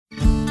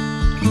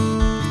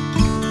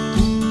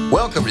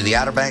Welcome to the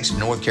Outer Banks of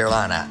North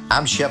Carolina.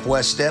 I'm Chef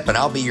Wes, and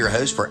I'll be your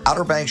host for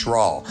Outer Banks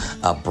Raw,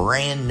 a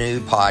brand new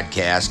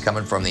podcast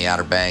coming from the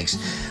Outer Banks.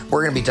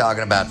 We're going to be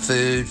talking about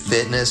food,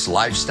 fitness,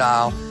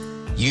 lifestyle,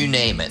 you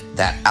name it.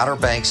 That Outer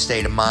Banks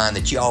state of mind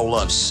that y'all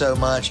love so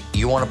much,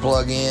 you want to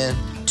plug in?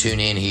 Tune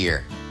in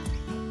here.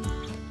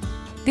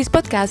 This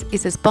podcast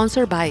is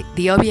sponsored by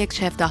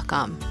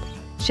theobxchef.com,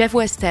 Chef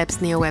Wes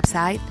Stepp's new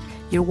website,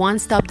 your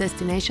one-stop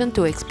destination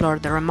to explore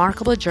the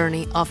remarkable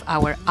journey of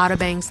our Outer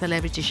Banks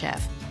celebrity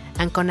chef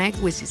and connect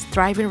with his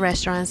thriving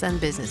restaurants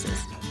and businesses.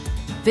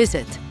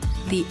 Visit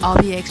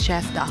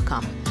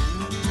theobxchef.com.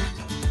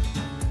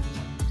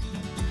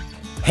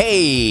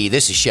 Hey,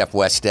 this is Chef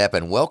Wes Stepp,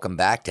 and welcome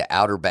back to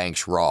Outer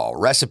Banks Raw,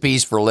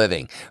 Recipes for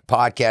Living,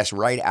 podcast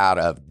right out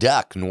of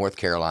Duck, North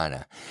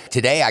Carolina.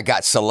 Today, I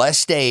got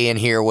Celeste in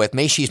here with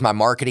me. She's my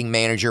marketing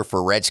manager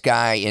for Red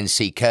Sky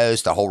NC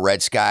Coast, the whole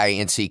Red Sky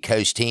NC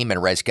Coast team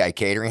and Red Sky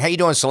Catering. How you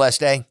doing,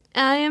 Celeste?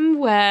 I am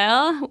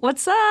well.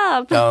 What's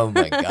up? Oh,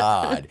 my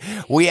God.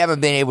 We haven't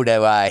been able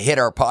to hit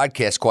our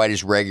podcast quite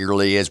as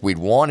regularly as we'd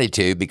wanted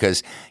to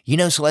because, you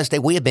know, Celeste,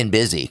 we have been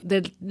busy.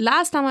 The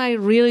last time I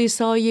really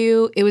saw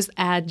you, it was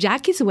at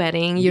Jackie's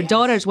wedding, your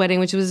daughter's wedding,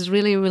 which was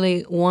really,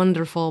 really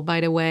wonderful,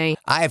 by the way.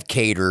 I have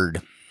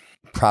catered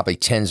probably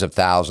tens of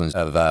thousands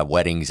of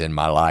weddings in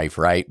my life,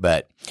 right?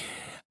 But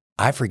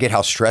I forget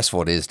how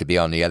stressful it is to be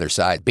on the other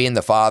side. Being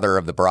the father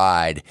of the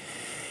bride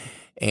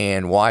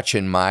and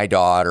watching my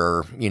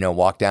daughter, you know,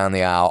 walk down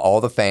the aisle, all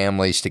the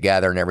families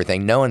together and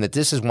everything, knowing that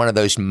this is one of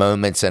those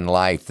moments in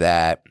life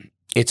that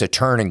it's a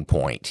turning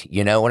point.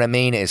 You know what I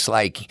mean? It's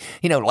like,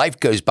 you know, life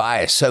goes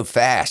by us so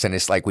fast and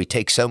it's like we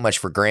take so much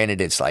for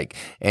granted. It's like,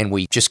 and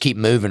we just keep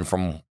moving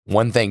from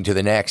one thing to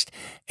the next.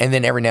 And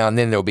then every now and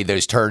then there'll be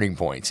those turning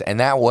points. And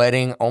that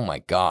wedding, oh my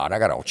God, I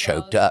got all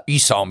choked up. You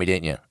saw me,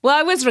 didn't you? Well,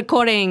 I was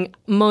recording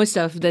most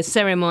of the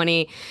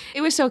ceremony. It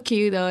was so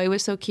cute, though. It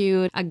was so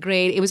cute.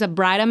 It was a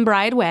bride and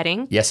bride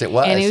wedding. Yes, it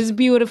was. And it was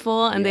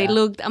beautiful. And they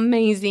looked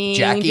amazing.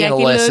 Jackie and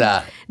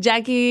Alyssa.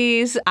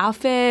 Jackie's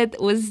outfit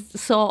was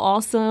so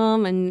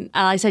awesome. And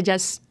Alyssa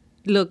just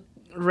looked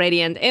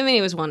radiant. I mean,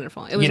 it was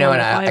wonderful. It was wonderful.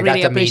 And I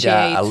really got to meet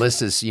appreciate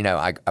Alyssa's, you know,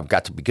 I've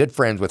got to be good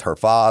friends with her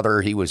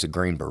father. He was a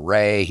Green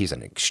Beret. He's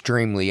an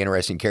extremely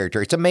interesting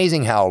character. It's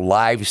amazing how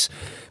lives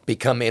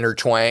become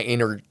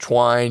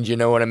intertwined, you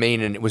know what I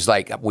mean? And it was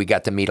like we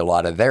got to meet a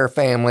lot of their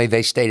family.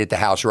 They stayed at the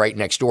house right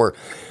next door.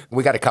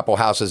 We got a couple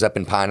houses up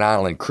in Pine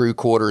Island, crew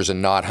quarters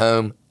and not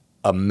home.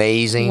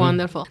 Amazing.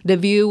 Wonderful. The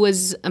view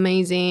was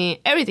amazing.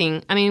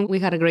 Everything. I mean, we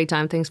had a great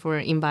time. Thanks for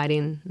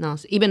inviting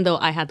us, even though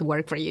I had to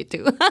work for you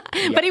too.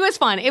 But it was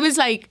fun. It was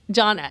like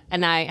John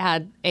and I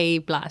had a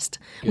blast.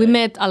 Good. We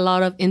met a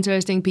lot of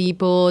interesting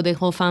people. The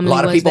whole family was there.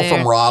 A lot of people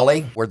from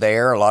Raleigh were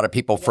there. A lot of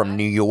people from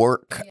New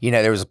York. You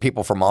know, there was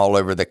people from all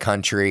over the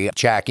country.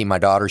 Jackie, my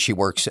daughter, she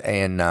works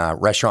in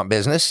restaurant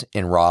business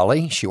in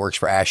Raleigh. She works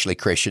for Ashley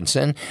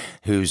Christensen,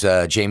 who's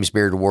a James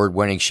Beard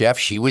Award-winning chef.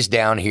 She was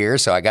down here,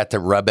 so I got to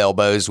rub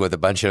elbows with a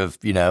bunch of,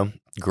 you know,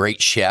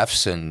 great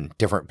chefs and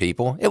different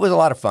people. It was a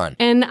lot of fun.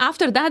 And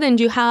after that, then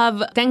you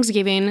have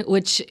Thanksgiving,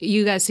 which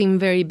you guys seem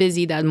very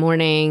busy that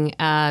morning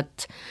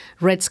at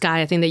Red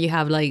Sky. I think that you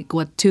have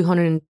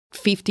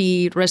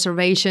 250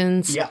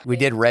 reservations. Yeah. We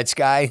did Red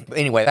Sky.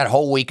 Anyway, that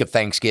whole week of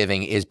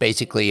Thanksgiving is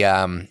basically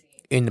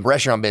in the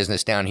restaurant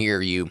business down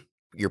here,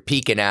 you're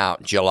peaking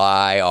out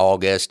July,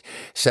 August,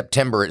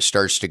 September, it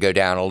starts to go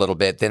down a little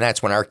bit. Then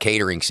that's when our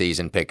catering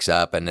season picks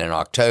up. And then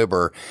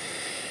October.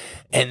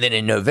 And then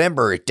in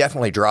November, it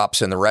definitely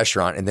drops in the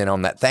restaurant. And then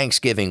on that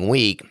Thanksgiving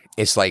week,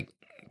 it's like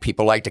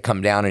people like to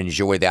come down and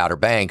enjoy the Outer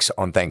Banks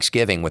on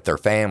Thanksgiving with their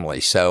family.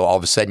 So all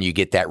of a sudden you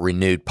get that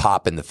renewed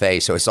pop in the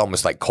face. So it's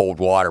almost like cold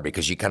water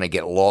because you kind of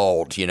get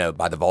lulled, you know,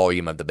 by the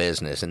volume of the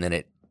business. And then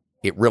it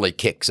really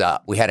kicks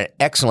up. We had an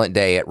excellent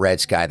day at Red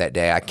Sky that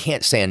day. I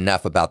can't say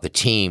enough about the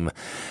team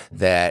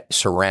that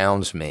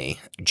surrounds me,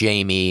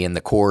 Jamie and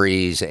the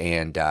Coreys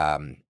and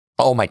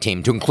all my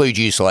team, to include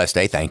you,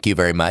 Celeste. Thank you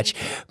very much.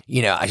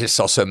 You know, I just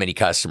saw so many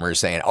customers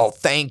saying, "Oh,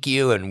 thank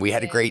you," and we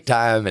had a great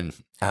time. And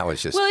I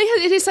was just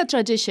it is a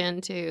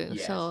tradition too.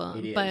 Yes, so,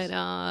 it is. But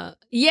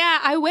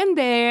I went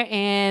there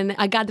and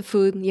I got the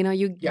food. You know,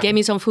 you gave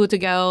me some food to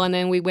go, and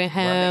then we went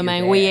home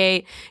and we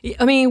ate.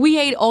 I mean, we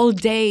ate all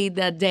day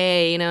that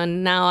day. You know,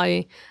 and now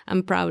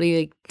I'm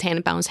probably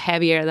 10 pounds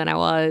heavier than I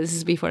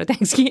was before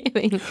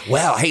Thanksgiving.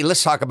 Well, hey,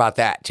 let's talk about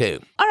that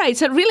too. All right.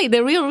 So really,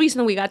 the real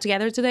reason we got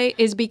together today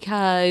is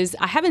because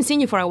I haven't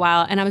seen you for a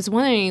while, and I was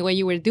wondering what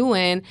you were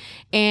doing.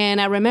 And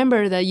I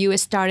remember that you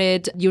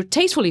started your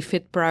Tastefully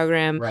Fit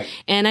program. Right.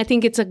 And I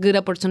think it's a good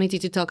opportunity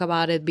to talk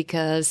about it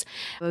because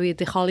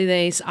the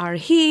holidays are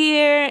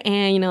here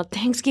and, you know,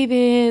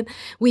 Thanksgiving,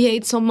 we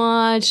ate so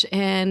much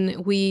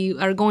and we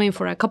are going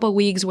for a couple of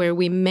weeks where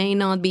we may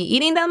not be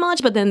eating that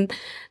much, but then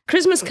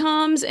Christmas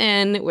comes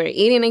and we're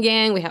eating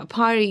again. We have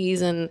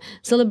parties and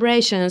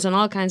celebrations and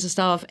all kinds of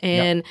stuff.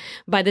 And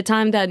by the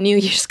time that New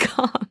Year's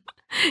comes,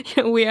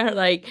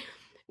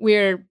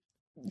 we're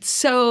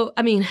So,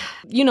 I mean,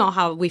 you know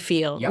how we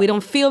feel. Yep. We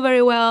don't feel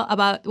very well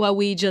about what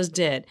we just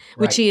did,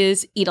 which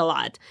is eat a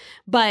lot.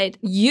 But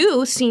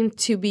you seem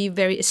to be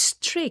very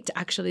strict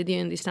actually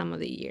during this time of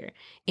the year.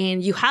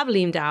 And you have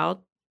leaned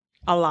out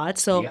a lot.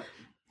 So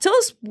tell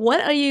us,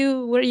 what are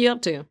you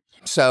up to?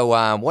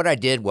 So what I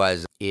did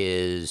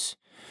is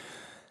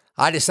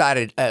I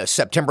decided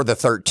September the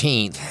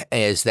 13th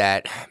is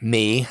that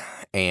me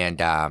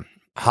and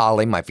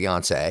Holly, my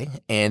fiance,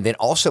 and then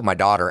also my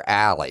daughter,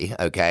 Allie,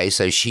 okay?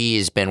 So she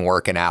has been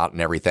working out and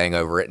everything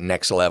over at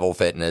Next Level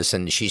Fitness,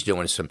 and she's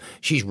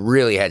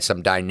really had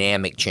some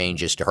dynamic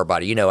changes to her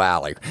body. You know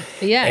Allie.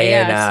 Yeah,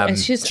 and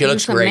she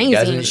looks great, amazing.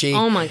 doesn't she?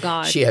 Oh, my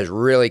God. She has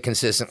really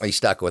consistently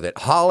stuck with it.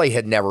 Holly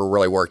had never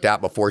really worked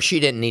out before. She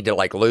didn't need to,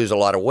 lose a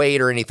lot of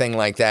weight or anything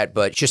like that,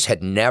 but just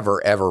had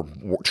never, ever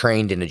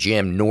trained in a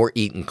gym nor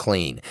eaten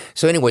clean.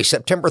 So anyway,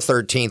 September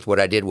 13th, what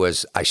I did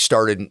was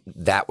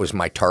that was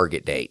my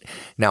target date.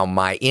 Now,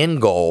 my end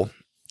goal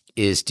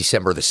is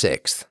December the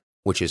 6th,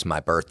 which is my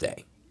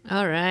birthday.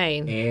 All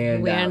right.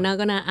 And we are not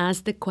going to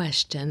ask the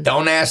question.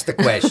 Don't ask the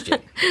question.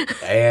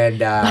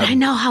 But I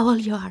know how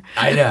old you are.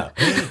 I know.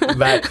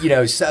 But,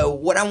 so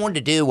what I wanted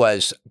to do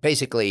was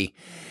basically,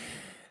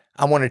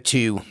 I wanted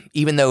to,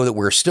 even though that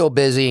we're still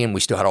busy and we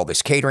still had all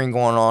this catering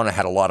going on, I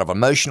had a lot of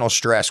emotional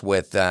stress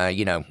with,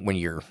 when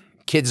you're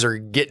kids are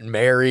getting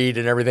married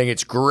and everything.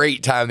 It's a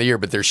great time of the year,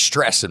 but there's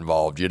stress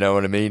involved. You know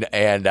what I mean?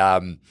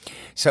 And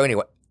so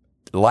anyway,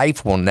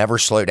 life will never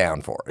slow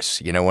down for us.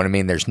 You know what I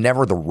mean? There's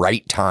never the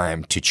right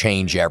time to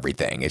change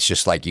everything. It's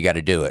just like you got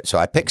to do it. So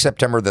I picked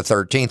September the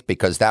 13th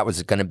because that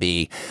was going to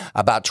be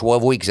about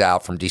 12 weeks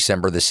out from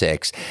December the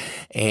 6th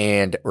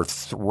and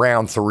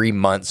around 3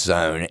 month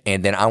zone.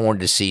 And then I wanted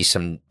to see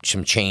some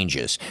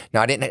changes.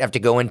 Now, I didn't have to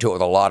go into it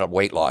with a lot of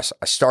weight loss.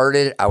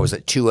 I was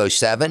at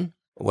 207.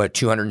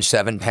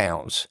 207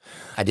 pounds.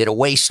 I did a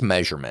waist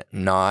measurement,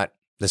 not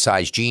the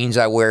size jeans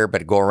I wear,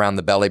 but go around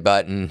the belly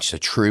button. It's a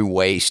true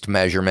waist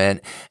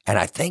measurement. And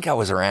I think I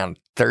was around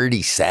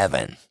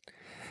 37.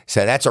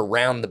 So that's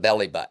around the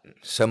belly button.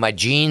 So my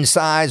jean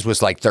size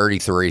was like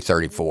 33,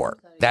 34.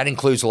 That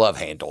includes love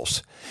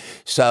handles.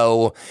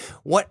 So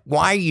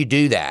why you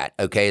do that,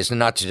 okay, is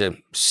not to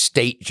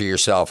state to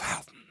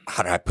yourself,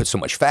 how did I put so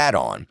much fat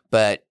on?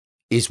 But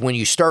is when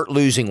you start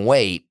losing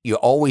weight, you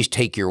always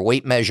take your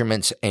weight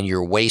measurements and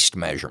your waist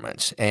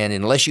measurements. And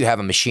unless you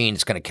have a machine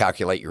that's going to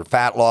calculate your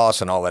fat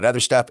loss and all that other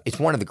stuff, it's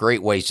one of the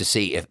great ways to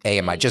see if,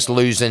 am I just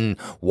losing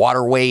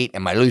water weight?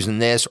 Am I losing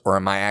this? Or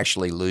am I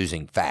actually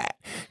losing fat?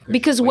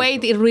 Because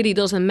weight, it really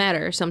doesn't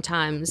matter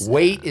sometimes.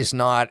 Weight is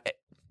not,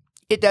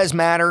 it does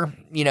matter.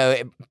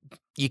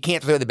 You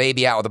can't throw the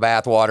baby out with the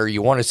bathwater.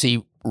 You want to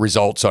see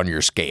results on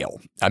your scale.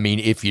 I mean,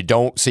 if you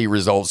don't see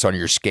results on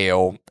your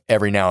scale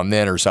every now and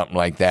then or something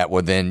like that,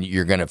 well, then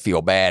you're going to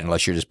feel bad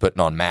unless you're just putting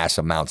on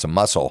massive amounts of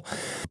muscle.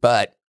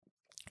 But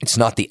it's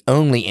not the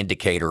only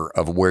indicator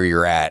of where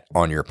you're at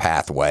on your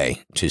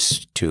pathway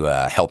to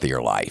a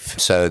healthier life.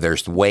 So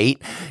there's the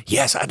weight.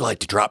 Yes, I'd like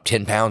to drop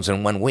 10 pounds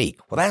in 1 week.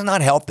 Well, that's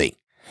not healthy,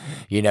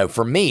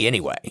 for me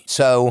anyway.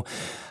 So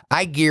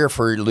I gear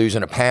for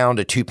losing a pound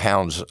to 2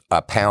 pounds,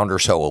 a pound or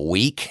so a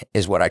week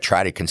is what I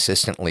try to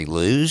consistently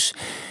lose.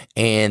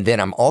 And then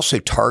I'm also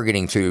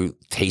targeting through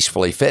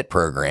Tastefully Fit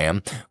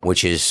program,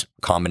 which is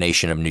a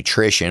combination of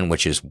nutrition,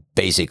 which is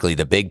basically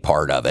the big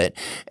part of it.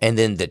 And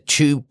then the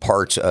 2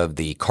 parts of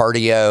the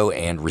cardio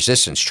and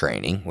resistance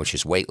training, which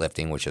is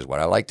weightlifting, which is what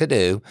I like to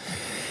do.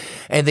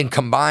 And then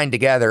combined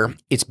together,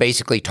 it's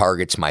basically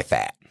targets my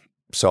fat.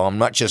 So I'm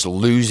not just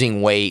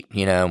losing weight,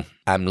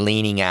 I'm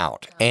leaning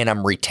out and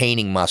I'm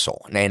retaining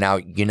muscle. And now,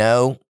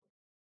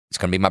 it's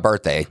going to be my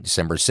birthday,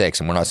 December 6th,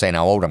 and we're not saying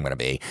how old I'm going to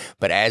be.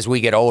 But as we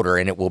get older,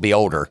 and it will be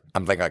older,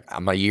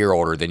 I'm a year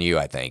older than you,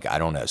 I think. I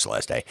don't know,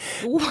 Celeste.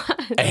 What?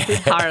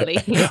 Hardly.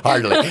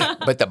 Hardly.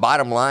 But the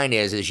bottom line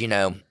is,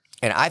 and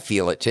I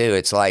feel it too,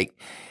 it's like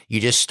you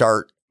just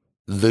start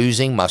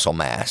losing muscle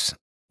mass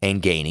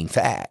and gaining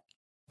fat.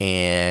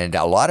 And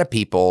a lot of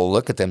people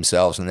look at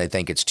themselves and they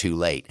think it's too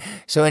late.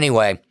 So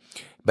anyway,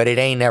 but it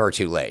ain't never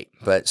too late.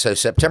 But so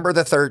September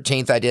the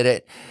 13th, I did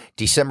it.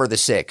 December the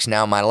 6th.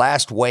 Now, my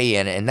last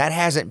weigh-in, and that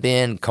hasn't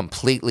been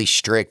completely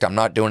strict. I'm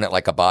not doing it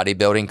like a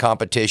bodybuilding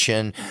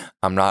competition.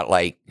 I'm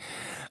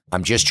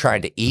just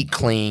trying to eat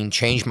clean,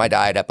 change my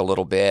diet up a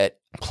little bit,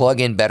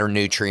 plug in better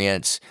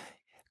nutrients,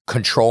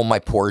 control my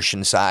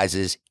portion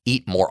sizes,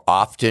 eat more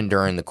often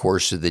during the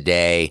course of the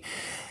day.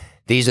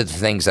 These are the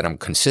things that I'm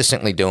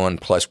consistently doing,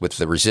 plus with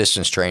the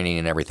resistance training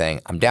and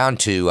everything. I'm down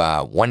to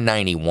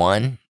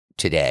 191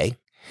 today.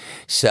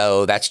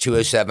 So that's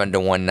 207 to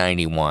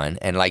 191.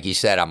 And like you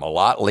said, I'm a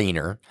lot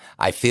leaner.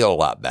 I feel a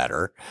lot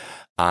better.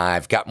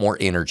 I've got more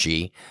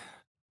energy.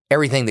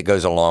 Everything that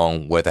goes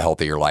along with a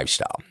healthier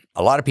lifestyle.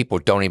 a lot of people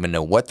don't even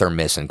know what they're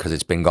missing because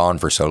it's been gone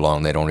for so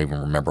long they don't even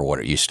remember what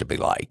it used to be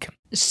like.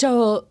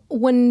 So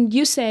when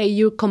you say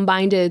you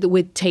combined it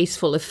with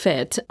Tastefully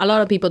Fit, a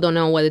lot of people don't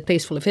know what a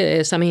Tastefully Fit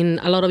is. I mean,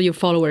 a lot of your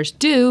followers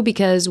do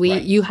because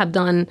you have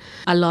done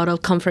a lot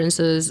of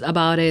conferences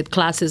about it,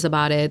 classes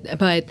about it.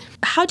 But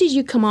how did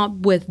you come up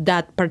with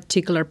that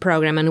particular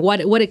program and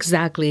what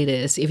exactly it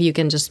is, if you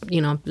can just,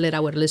 let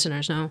our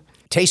listeners know?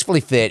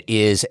 Tastefully Fit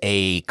is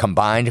a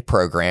combined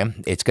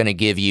program. It's going to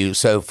give you,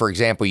 so for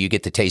example, you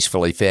get the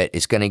Tastefully Fit,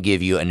 it's going to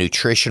give you a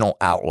nutritional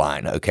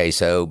outline. Okay,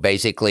 so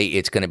basically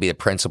it's going to be the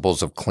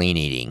principles of clean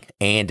eating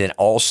and then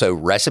also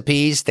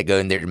recipes that go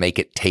in there to make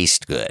it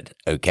taste good.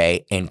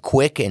 Okay, and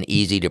quick and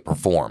easy to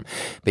perform.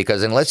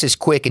 Because unless it's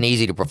quick and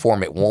easy to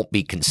perform, it won't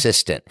be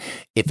consistent.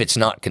 If it's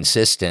not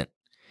consistent,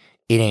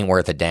 it ain't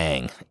worth a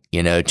dang,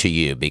 to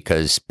you,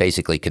 because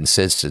basically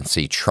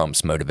consistency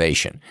trumps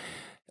motivation.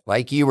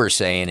 Like you were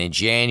saying, in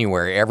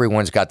January,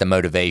 everyone's got the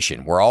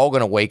motivation. We're all going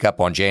to wake up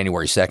on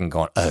January 2nd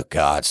going, oh,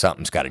 God,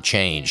 something's got to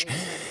change.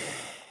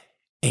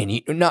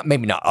 And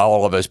maybe not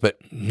all of us, but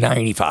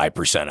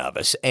 95% of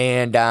us.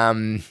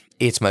 And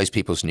it's most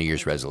people's New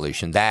Year's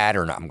resolution. That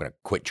or not, I'm going to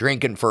quit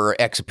drinking for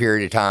X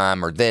period of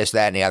time or this,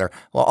 that, and the other.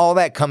 Well, all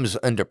that comes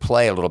into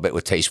play a little bit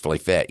with Tastefully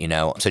Fit,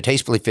 So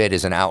Tastefully Fit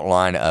is an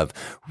outline of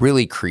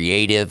really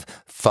creative,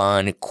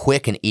 fun,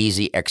 quick and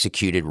easy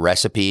executed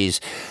recipes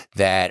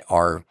that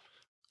are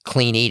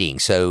clean eating,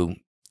 so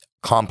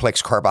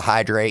complex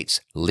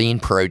carbohydrates, lean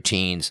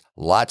proteins,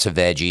 lots of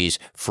veggies,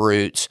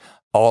 fruits,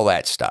 all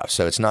that stuff.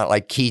 So it's not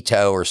like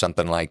keto or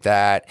something like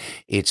that.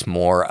 It's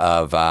more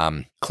of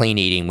clean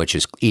eating, which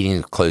is eating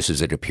as close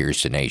as it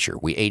appears to nature.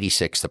 We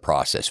 86 the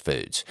processed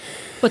foods.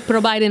 But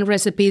providing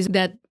recipes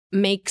that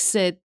makes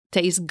it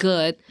taste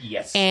good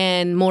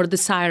and more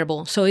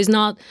desirable. So it's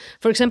not,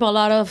 for example, a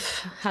lot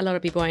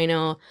of people I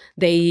know,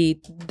 they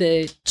eat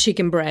the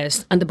chicken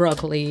breast and the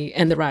broccoli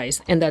and the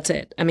rice, and that's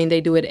it. I mean, they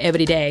do it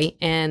every day.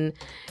 And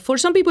for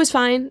some people, it's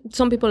fine.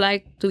 Some people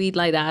like to eat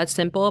like that,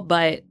 simple.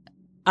 But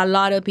a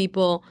lot of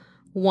people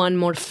want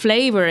more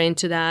flavor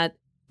into that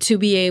to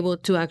be able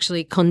to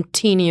actually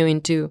continue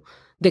into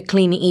the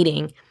clean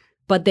eating.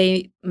 But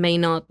they may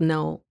not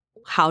know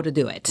how to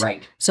do it.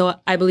 Right. So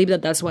I believe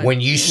that's what...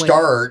 When you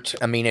start,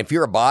 I mean, if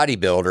you're a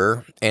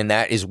bodybuilder and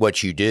that is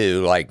what you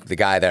do, like the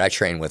guy that I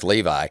train with,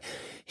 Levi,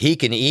 he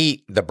can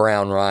eat the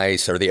brown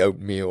rice or the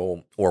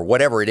oatmeal or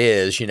whatever it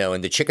is,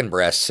 and the chicken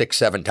breast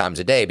 6-7 times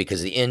a day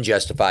because the end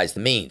justifies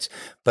the means.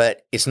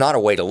 But it's not a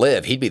way to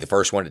live. He'd be the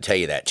first one to tell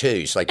you that too.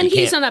 It's like, and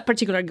he's on that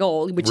particular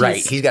goal, which is right.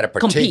 He's got a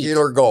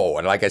particular compete. Goal.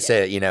 And like I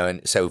said,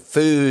 and so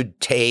food,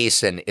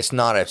 taste, and it's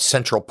not a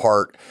central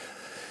part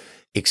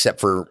except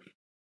for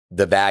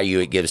the value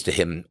it gives to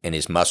him and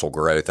his muscle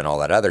growth and all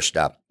that other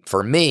stuff.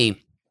 For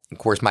me, of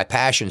course, my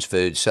passion's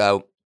food.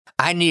 So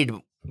I need,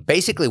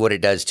 basically what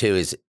it does too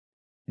is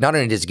not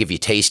only does it give you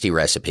tasty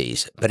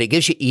recipes, but it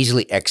gives you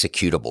easily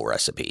executable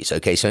recipes.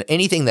 Okay. So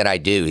anything that I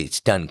do, it's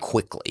done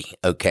quickly.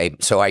 Okay.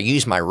 So I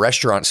use my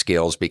restaurant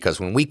skills because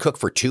when we cook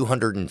for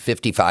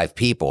 255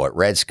 people at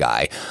Red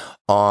Sky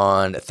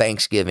on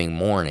Thanksgiving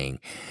morning,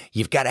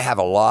 you've got to have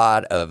a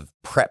lot of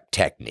prep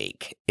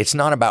technique. It's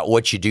not about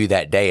what you do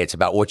that day. It's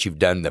about what you've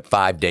done the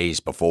 5 days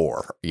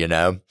before,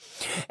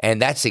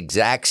 And that's the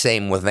exact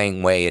same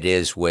way it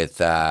is with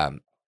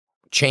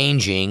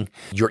changing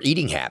your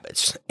eating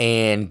habits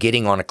and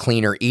getting on a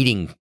cleaner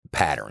eating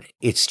pattern.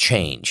 It's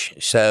change.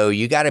 So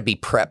you got to be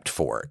prepped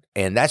for it.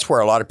 And that's where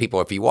a lot of people,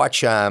 if you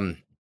watch, TikTok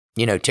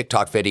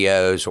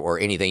videos or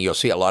anything, you'll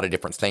see a lot of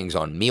different things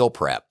on meal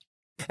prep.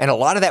 And a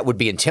lot of that would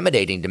be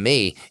intimidating to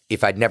me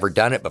if I'd never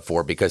done it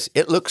before because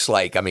it looks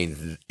like,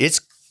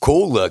 it's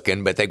cool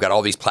looking, but they've got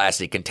all these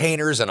plastic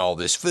containers and all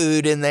this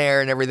food in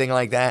there and everything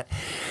like that.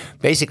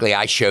 Basically,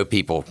 I show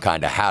people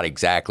kind of how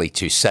exactly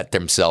to set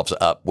themselves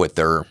up with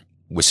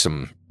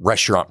some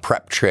restaurant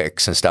prep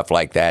tricks and stuff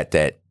like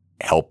that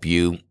help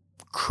you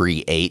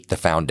create the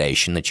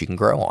foundation that you can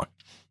grow on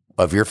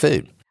of your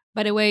food.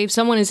 By the way, if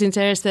someone is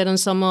interested in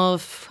some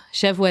of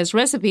Chef Wes'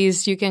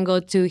 recipes, you can go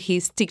to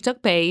his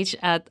TikTok page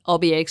at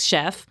OBX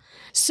Chef.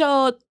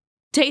 So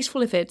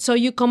Tastefully Fit. So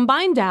you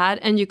combine that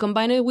and you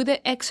combine it with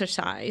the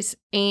exercise.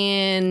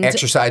 And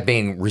exercise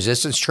being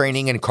resistance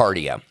training and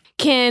cardio.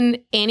 Can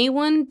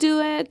anyone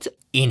do it?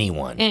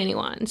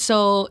 Anyone.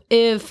 So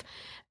if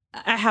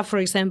I have, for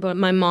example,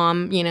 my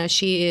mom,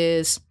 she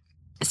is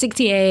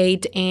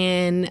 68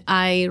 and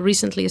I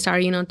recently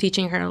started,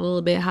 teaching her a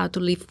little bit how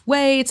to lift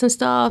weights and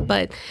stuff,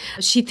 but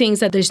she thinks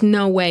that there's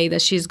no way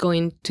that she's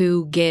going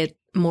to get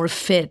more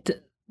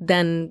fit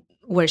than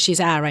where she's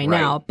at right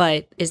now.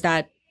 But is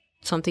that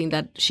something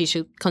that she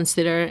should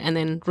consider and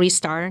then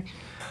restart?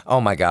 Oh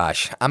my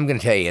gosh, I'm going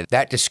to tell you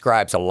that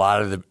describes a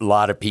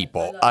lot of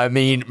people. I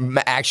mean,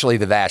 actually,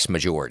 the vast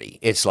majority.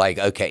 It's like,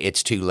 okay,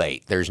 it's too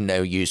late. There's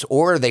no use,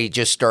 or they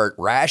just start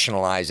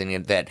rationalizing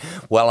it that,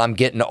 well, I'm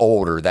getting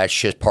older. That's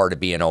just part of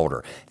being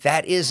older.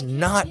 That is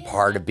not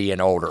part of being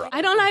older.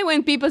 I don't like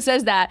when people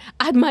says that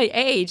at my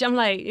age. I'm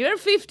like, you're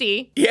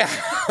 50. Yeah,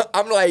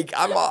 I'm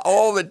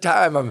all the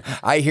time.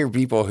 I hear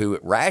people who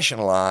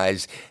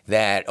rationalize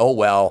that. Oh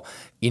well.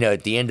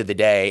 At the end of the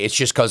day, it's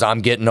just because I'm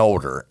getting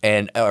older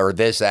or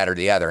this, that, or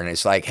the other. And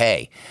it's like,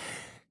 hey,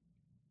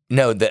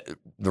 no, the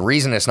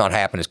reason it's not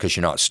happening is because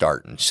you're not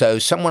starting. So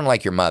someone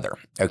like your mother,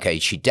 okay,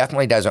 she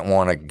definitely doesn't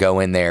want to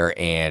go in there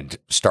and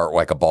start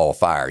like a ball of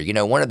fire.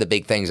 One of the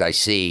big things I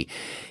see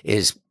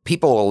is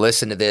people will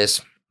listen to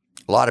this.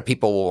 A lot of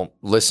people will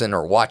listen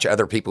or watch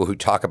other people who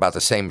talk about the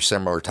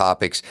similar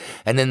topics.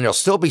 And then there'll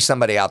still be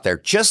somebody out there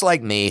just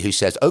like me who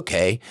says,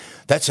 okay,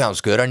 that sounds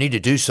good. I need to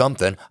do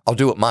something. I'll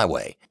do it my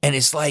way. And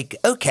it's like,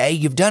 okay,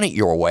 you've done it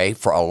your way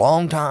for a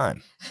long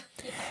time.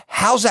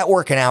 How's that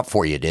working out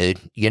for you, dude?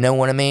 You know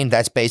what I mean?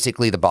 That's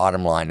basically the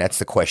bottom line. That's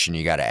the question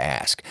you got to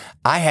ask.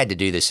 I had to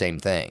do the same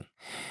thing.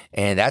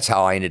 And that's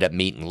how I ended up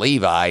meeting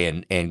Levi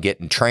and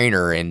getting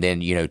trainer. And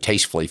then,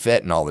 Tastefully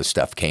Fit and all this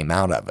stuff came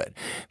out of it.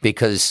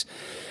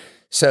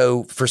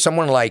 So for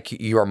someone like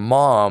your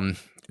mom,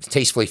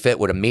 Tastefully Fit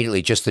would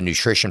immediately, just the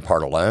nutrition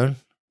part alone,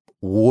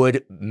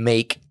 would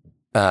make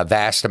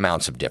vast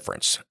amounts of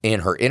difference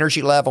in her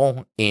energy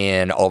level,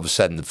 in all of a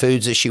sudden the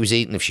foods that she was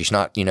eating, if she's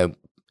not,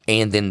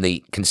 and then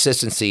the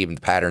consistency of the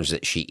patterns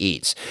that she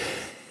eats.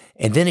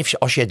 And then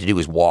all she had to do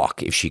was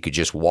walk. If she could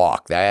just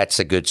walk, that's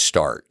a good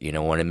start. You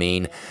know what I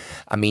mean?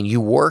 I mean, you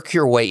work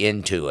your way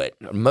into it.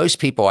 Most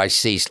people I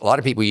see, a lot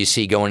of people you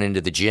see going into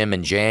the gym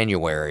in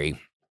January,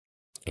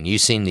 and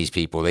you've seen these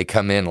people, they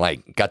come in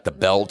like got the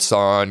belts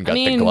on, got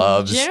the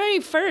gloves. January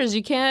 1st,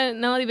 you can't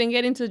not even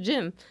get into the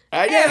gym.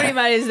 Yeah.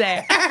 Everybody's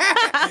there.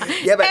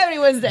 Yeah, but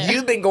everyone's there.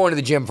 You've been going to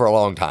the gym for a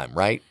long time,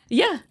 right?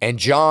 Yeah. And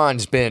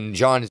John's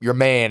your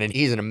man, and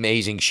he's in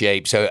amazing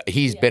shape, so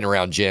he's been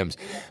around gyms.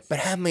 But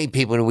how many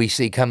people do we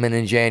see come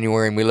in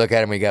January and we look at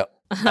him and we go,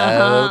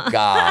 oh,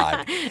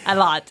 God. A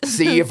lot.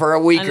 See you for a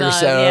week or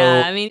so.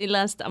 Yeah, I mean, it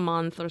lasts a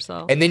month or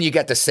so. And then you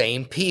got the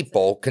same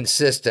people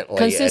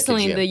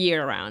consistently the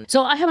year round.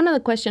 So I have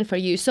another question for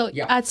you. So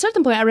at a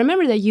certain point, I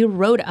remember that you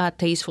wrote a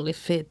Tastefully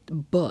Fit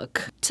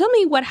book. Tell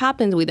me what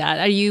happened with that.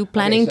 Are you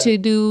planning to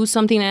do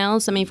something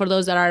else? I mean, for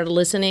those that are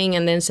listening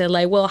and then say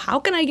like, well, how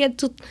can I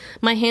get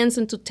my hands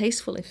into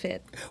Tastefully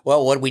Fit?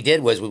 Well, what we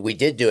did was we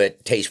did do a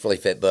Tastefully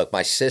Fit book.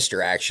 My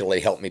sister actually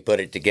helped me put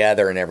it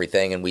together and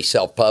everything, and we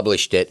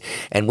self-published it.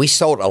 And we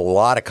sold a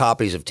lot of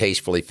copies of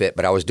Tastefully Fit,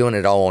 but I was doing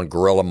it all on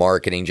guerrilla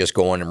marketing, just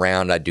going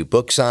around. I'd do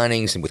book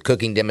signings and with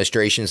cooking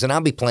demonstrations, and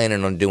I'll be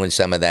planning on doing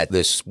some of that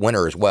this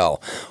winter as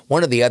well.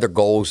 One of the other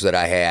goals that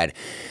I had,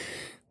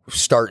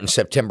 starting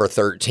September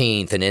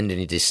 13th and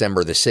ending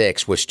December the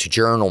 6th, was to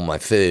journal my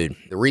food.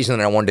 The reason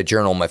that I wanted to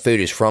journal my food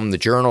is from the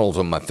journals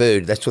of my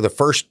food. That's where the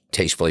first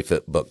Tastefully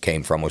Fit book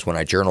came from, was when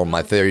I journaled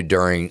my food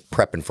during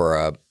prepping for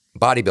a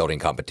bodybuilding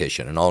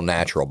competition, an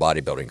all-natural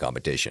bodybuilding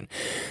competition.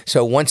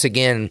 So once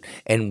again,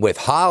 and with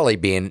Holly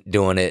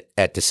doing it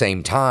at the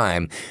same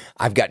time,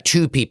 I've got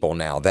two people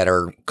now that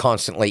are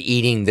constantly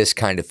eating this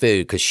kind of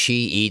food because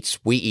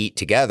we eat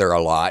together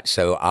a lot.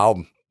 So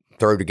I'll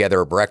throw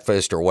together a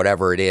breakfast or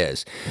whatever it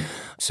is.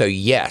 So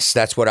yes,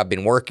 that's what I've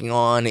been working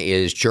on,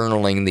 is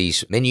journaling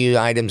these menu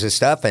items and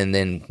stuff. And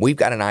then we've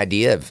got an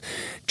idea of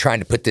trying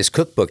to put this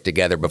cookbook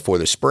together before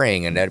the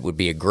spring, and that would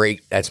be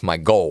that's my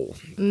goal.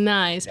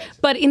 Nice.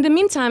 But in the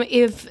meantime,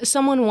 if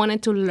someone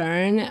wanted to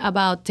learn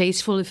about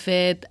Tastefully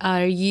Fit,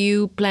 are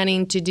you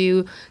planning to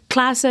do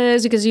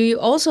classes? Because you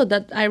also,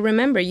 that I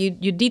remember, you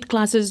did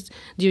classes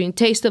during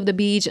Taste of the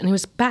Beach, and it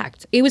was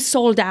packed. It was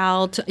sold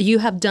out. You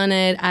have done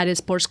it at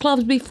sports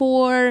clubs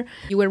before.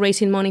 You were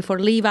raising money for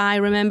Levi, I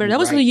remember. That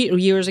was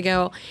years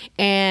ago.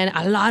 And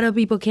a lot of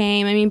people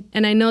came. I mean,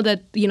 and I know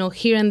that,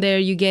 here and there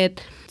you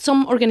get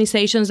some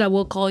organizations that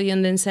will call you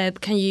and then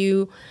said, can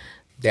you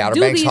the Outer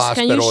Banks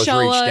Hospital has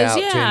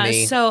reached out to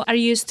me. So are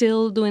you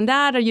still doing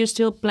that? Are you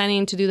still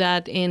planning to do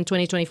that in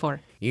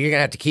 2024? You're going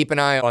to have to keep an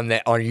eye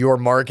on your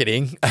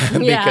marketing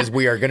because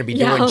we are going to be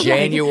doing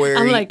January.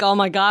 I'm like, oh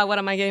my God, what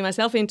am I getting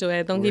myself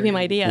into? Don't give him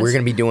ideas. I'm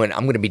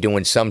going to be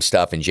doing some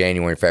stuff in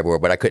January and February,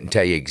 but I couldn't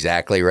tell you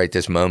exactly right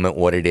this moment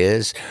what it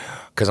is,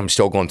 because I'm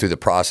still going through the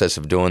process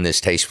of doing this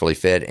Tastefully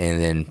Fit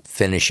and then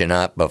finishing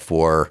up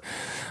before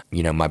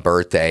my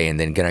birthday, and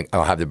then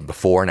I'll have the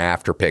before and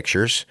after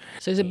pictures.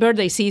 So it's a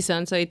birthday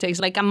season, so it takes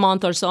like a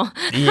month or so.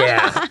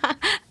 Yeah.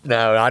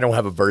 No, I don't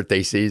have a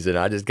birthday season.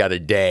 I just got a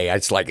day.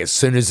 It's like as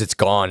soon as it's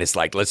gone, it's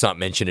like, let's not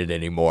mention it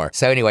anymore.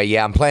 So anyway,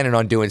 yeah, I'm planning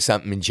on doing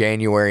something in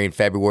January and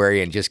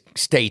February, and just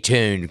stay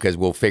tuned because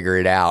we'll figure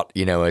it out,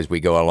 as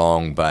we go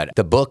along. But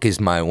the book is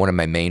one of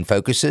my main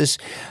focuses.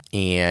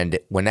 And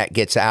when that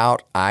gets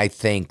out, I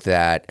think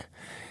that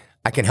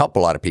I can help a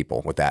lot of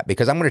people with that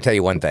because I'm going to tell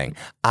you one thing.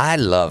 I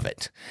love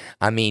it.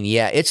 I mean,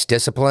 yeah, it's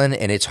discipline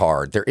and it's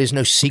hard. There is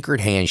no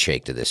secret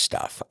handshake to this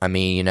stuff. I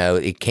mean, you know,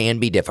 it can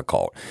be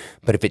difficult,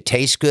 but if it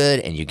tastes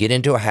good and you get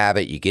into a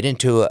habit, you get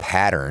into a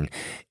pattern,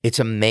 it's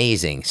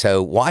amazing.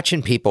 So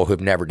watching people who've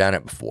never done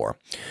it before,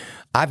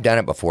 I've done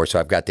it before, so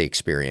I've got the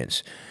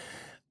experience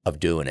of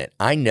doing it.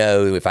 I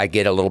know if I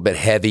get a little bit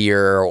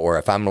heavier or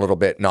if I'm a little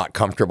bit not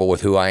comfortable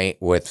with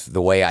with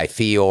the way I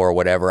feel or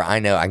whatever, I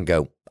know I can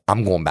go,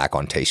 I'm going back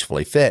on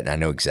Tastefully Fit and I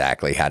know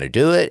exactly how to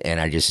do it.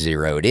 And I just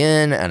zero it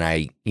in and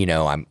I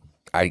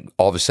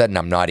all of a sudden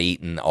I'm not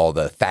eating all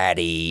the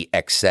fatty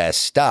excess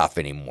stuff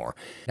anymore.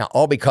 Now,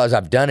 all because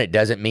I've done it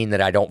doesn't mean that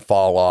I don't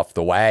fall off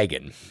the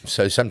wagon.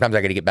 So sometimes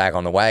I got to get back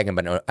on the wagon,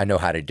 but I know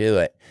how to do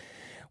it.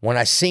 When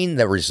I seen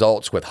the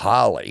results with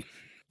Holly,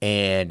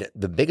 and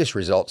the biggest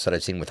results that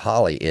I've seen with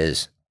Holly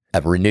is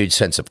a renewed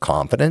sense of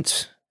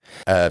confidence,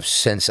 a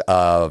sense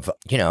of,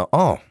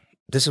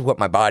 this is what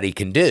my body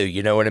can do,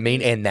 you know what I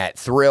mean? And that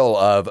thrill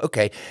of,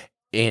 okay,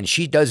 and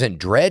she doesn't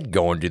dread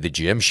going to the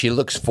gym. She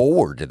looks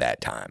forward to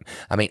that time.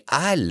 I mean,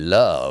 I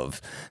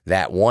love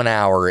that 1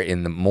 hour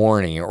in the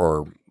morning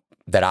or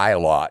that I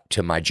allot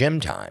to my gym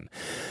time.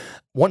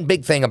 One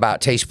big thing about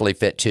Tastefully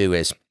Fit too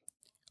is,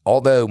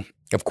 although,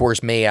 of course,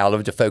 I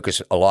love to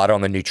focus a lot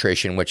on the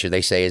nutrition, which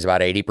they say is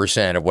about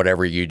 80% of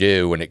whatever you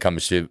do when it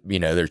comes to,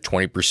 there's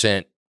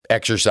 20%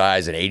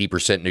 exercise and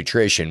 80%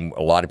 nutrition.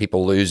 A lot of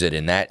people lose it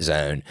in that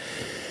zone.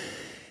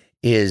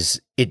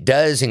 It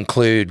does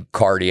include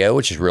cardio,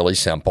 which is really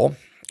simple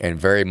and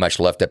very much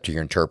left up to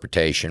your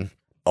interpretation.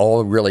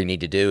 All you really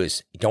need to do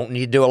is, you don't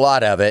need to do a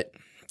lot of it.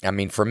 I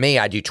mean, for me,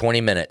 I do 20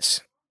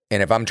 minutes.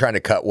 And if I'm trying to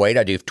cut weight,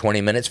 I do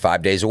 20 minutes,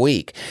 5 days a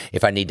week.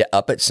 If I need to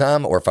up it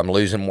some, or if I'm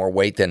losing more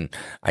weight than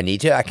I need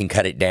to, I can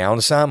cut it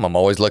down some. I'm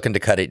always looking to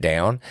cut it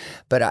down.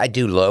 But I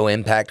do low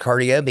impact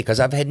cardio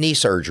because I've had knee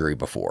surgery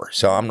before.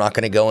 So I'm not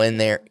going to go in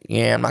there.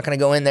 Yeah, I'm not going to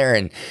go in there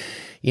and,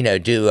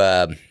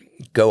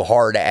 go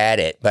hard at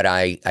it. But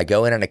I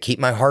go in and I keep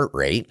my heart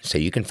rate. So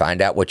you can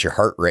find out what your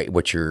heart rate,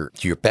 what your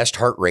best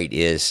heart rate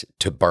is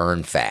to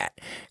burn fat.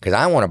 Because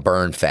I want to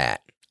burn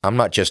fat. I'm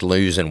not just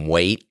losing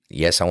weight.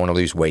 Yes, I want to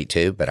lose weight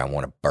too, but I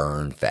want to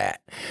burn fat.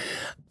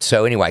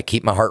 So anyway, I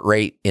keep my heart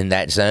rate in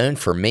that zone.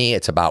 For me,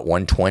 it's about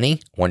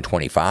 120,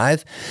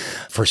 125.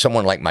 For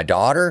someone like my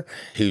daughter,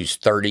 who's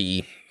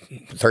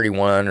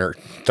 31 or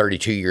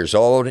 32 years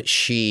old,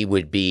 she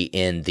would be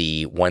in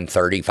the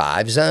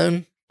 135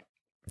 zone.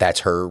 That's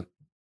her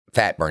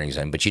fat burning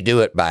zone. But you do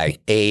it by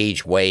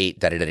age,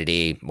 weight,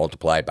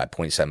 multiplied by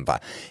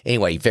 0.75.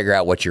 Anyway, you figure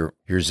out what your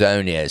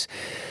zone is.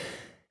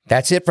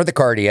 That's it for the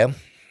cardio.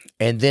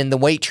 And then the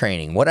weight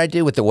training. What I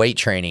do with the weight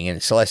training,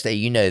 and Celeste,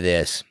 you know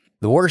this,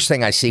 the worst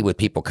thing I see with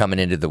people coming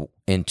into the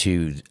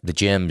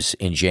gyms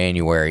in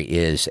January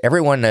is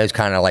everyone knows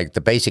kind of like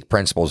the basic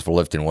principles for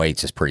lifting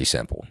weights is pretty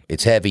simple.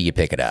 It's heavy, you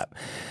pick it up.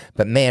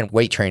 But man,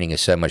 weight training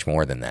is so much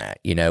more than that.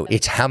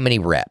 It's how many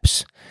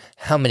reps,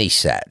 how many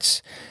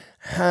sets,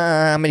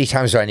 how many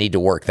times do I need to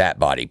work that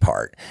body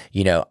part?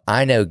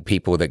 I know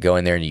people that go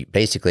in there and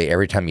basically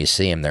every time you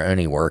see them, they're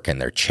only working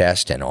their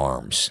chest and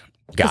arms.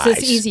 Guys. Because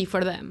it's easy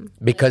for them.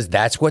 Because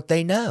that's what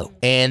they know.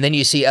 And then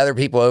you see other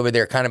people over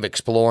there kind of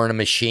exploring a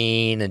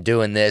machine and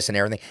doing this and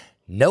everything.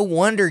 No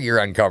wonder you're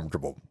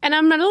uncomfortable. And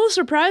I'm a little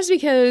surprised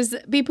because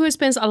people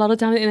spend a lot of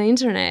time in the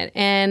internet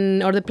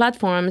or the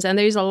platforms, and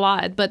there is a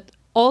lot. But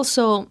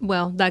also,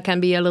 that can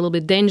be a little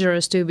bit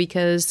dangerous too,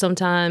 because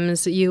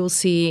sometimes you'll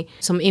see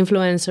some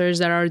influencers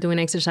that are doing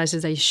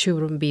exercises they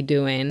shouldn't be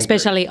doing,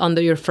 especially on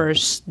your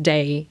first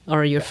day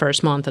or your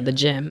first month at the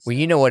gym. Well,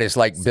 you know what it's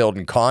like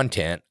building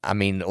content. I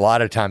mean, a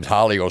lot of times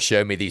Holly will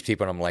show me these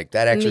people and I'm like,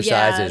 that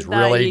exercise is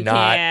really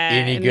not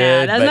any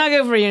good. That's not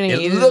good for your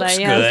knees. It looks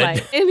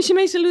good. And she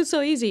makes it look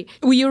so easy.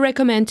 Would you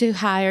recommend to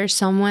hire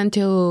someone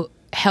to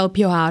help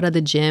you out at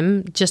the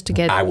gym just to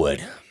get...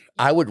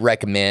 I would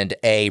recommend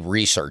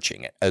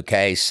researching it,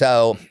 okay?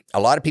 So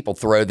a lot of people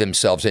throw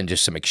themselves into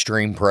some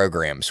extreme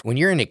programs. When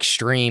you're in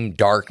extreme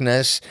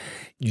darkness,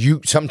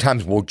 you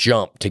sometimes will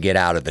jump to get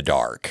out of the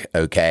dark,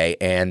 okay?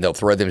 And they'll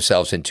throw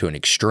themselves into an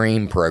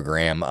extreme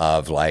program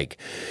of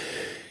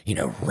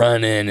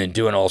running and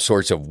doing all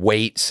sorts of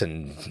weights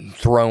and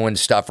throwing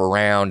stuff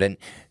around. And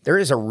there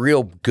is a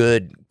real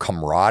good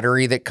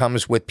camaraderie that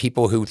comes with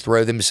people who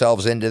throw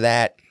themselves into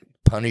that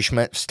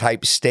punishment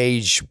type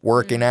stage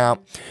working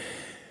out.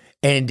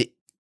 And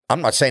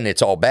I'm not saying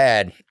it's all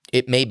bad.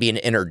 It may be an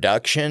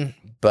introduction,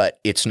 but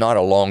it's not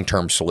a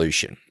long-term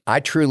solution. I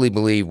truly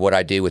believe what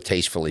I do with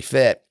Tastefully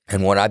Fit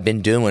and what I've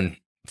been doing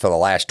for the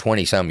last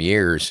 20-some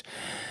years,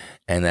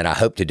 and that I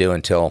hope to do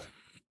until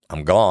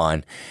I'm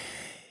gone,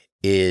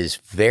 is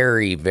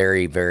very,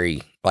 very,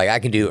 very, I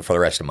can do it for the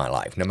rest of my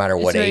life, no matter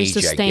what age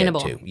I get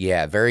to.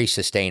 Yeah, very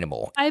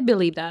sustainable. I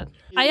believe that.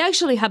 I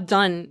actually have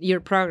done your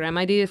program.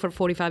 I did it for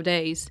 45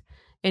 days,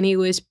 and it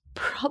was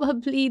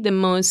probably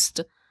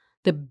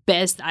the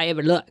best I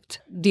ever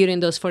looked during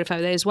those 45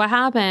 days. What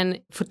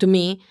happened to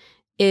me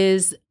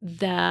is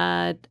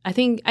that I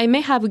think I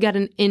may have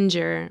gotten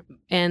injured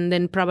and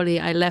then probably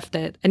I left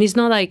it. And it's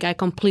not like I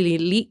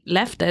completely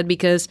left it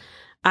because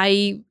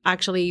I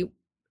actually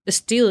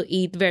still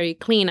eat very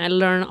clean. I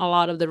learn a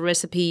lot of the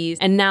recipes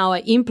and now I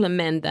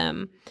implement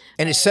them.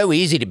 And it's so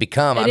easy to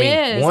become. It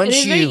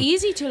is very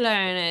easy to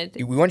learn it.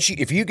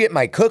 If you get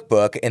my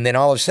cookbook and then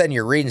all of a sudden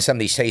you're reading some of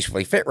these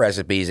Tastefully Fit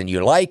recipes and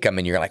you like them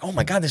and you're like, oh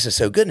my God, this is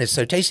so good and it's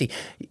so tasty.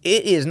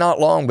 It is not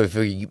long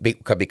before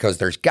because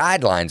there's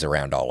guidelines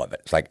around all of it.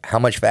 It's like how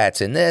much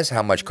fat's in this,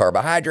 how much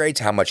carbohydrates,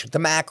 how much the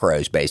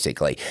macros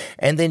basically.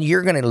 And then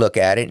you're going to look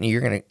at it and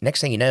you're going to,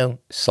 next thing you know,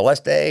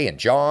 Celeste and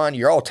John,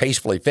 you're all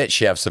Tastefully Fit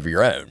chefs of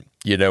your own.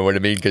 You know what I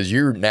mean? Because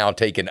you're now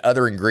taking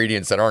other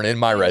ingredients that aren't in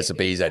my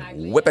recipes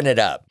and whipping it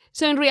up.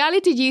 So in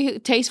reality, you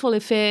Tastefully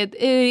Fit,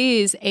 it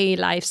is a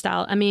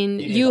lifestyle. I mean,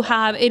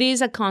 it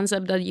is a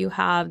concept that you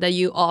have, that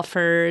you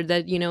offer,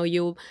 that,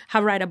 you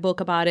have write a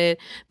book about it.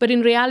 But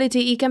in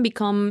reality, it can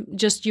become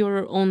just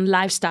your own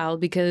lifestyle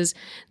because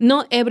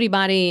not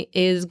everybody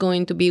is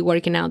going to be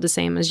working out the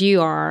same as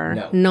you are.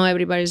 No. Not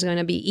everybody's going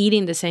to be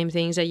eating the same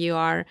things that you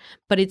are.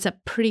 But it's a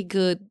pretty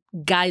good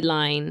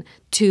guideline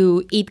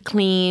to eat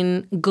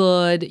clean,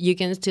 good. You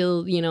can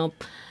still,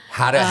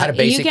 how to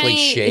basically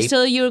shape. You can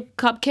still your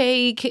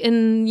cupcake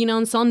and,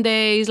 on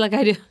Sundays like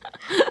I do.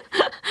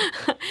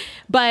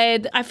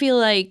 But I feel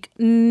like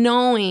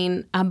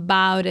knowing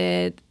about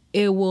it,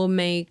 it will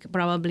make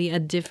probably a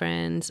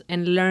difference,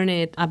 and learn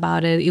it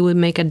about it. It will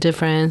make a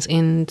difference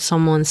in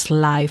someone's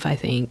life, I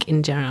think,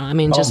 in general. I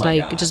mean, just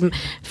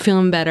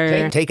feeling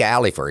better. Take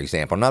Allie, for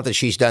example. Not that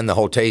she's done the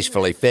whole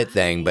Tastefully Fit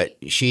thing, but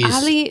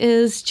Allie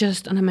is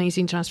just an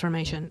amazing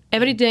transformation.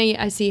 Every day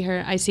I see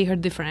her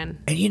different.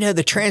 And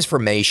the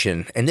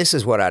transformation, and this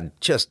is what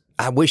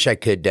I wish I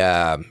could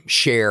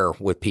share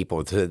with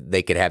people so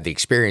they could have the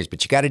experience,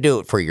 but you got to do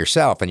it for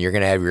yourself and you're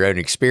going to have your own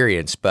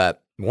experience.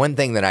 But one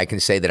thing that I can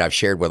say that I've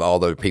shared with all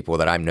the people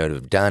that I've known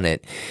have done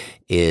it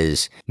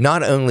is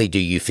not only do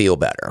you feel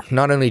better,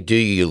 not only do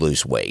you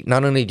lose weight,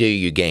 not only do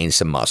you gain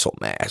some muscle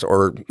mass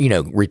or,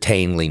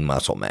 retain lean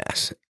muscle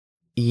mass,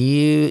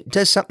 it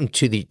does something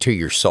to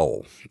your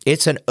soul.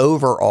 It's an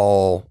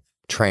overall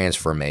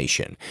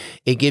transformation.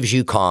 It gives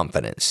you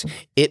confidence.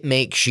 It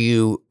makes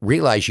you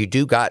realize you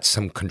do got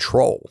some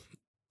control.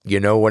 You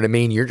know what I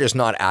mean? You're just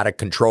not out of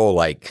control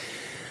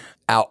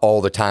out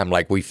all the time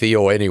like we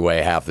feel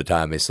anyway half the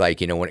time. It's like,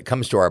 when it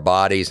comes to our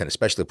bodies, and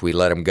especially if we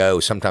let them go,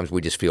 sometimes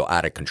we just feel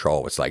out of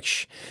control. It's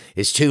like,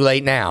 it's too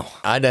late now.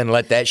 I done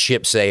let that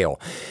ship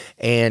sail.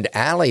 And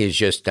Allie is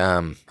just,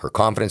 her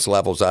confidence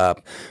levels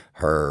up,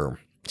 her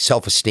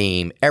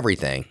self-esteem,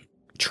 everything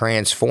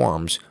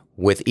transforms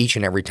with each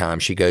and every time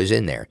she goes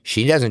in there.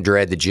 She doesn't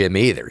dread the gym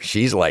either.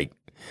 She's like,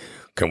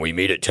 can we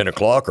meet at 10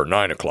 o'clock or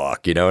 9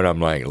 o'clock? And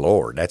I'm like,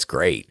 Lord, that's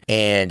great.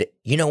 And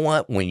you know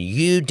what? When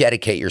you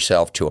dedicate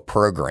yourself to a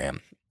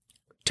program,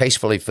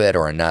 Tastefully Fit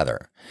or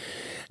another,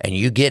 and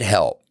you get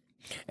help,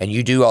 and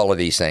you do all of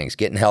these things,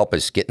 getting help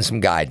is getting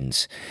some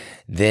guidance,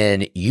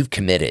 then you've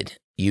committed.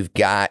 You've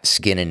got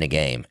skin in the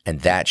game, and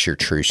that's your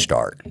true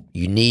start.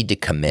 You need to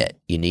commit.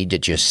 You need to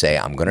just say,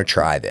 I'm going to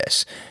try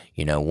this.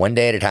 One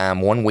day at a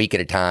time, 1 week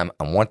at a time,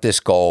 I want this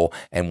goal.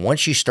 And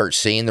once you start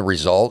seeing the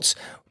results,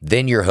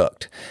 then you're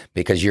hooked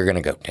because you're going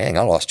to go, dang,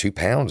 I lost 2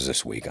 pounds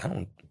this week.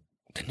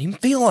 Didn't even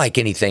feel like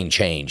anything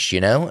changed,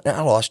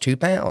 I lost 2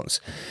 pounds.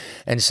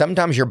 And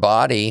sometimes your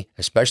body,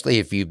 especially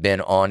if you've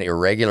been on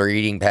irregular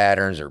eating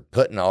patterns or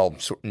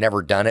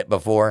never done it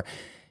before,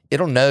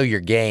 it'll know your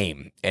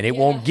game and it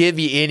won't give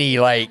you any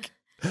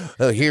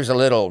oh, here's a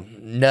little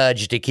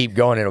nudge to keep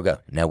going. It'll go,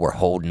 no, we're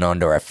holding on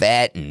to our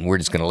fat and we're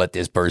just going to let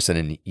this person,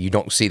 and you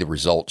don't see the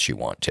results you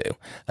want to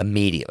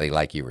immediately,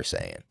 like you were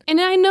saying. And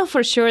I know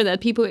for sure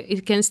that people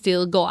can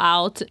still go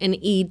out and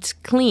eat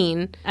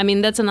clean. I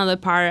mean, that's another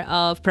part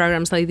of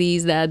programs like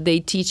these that they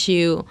teach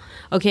you,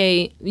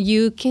 okay,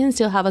 you can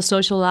still have a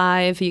social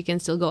life, you can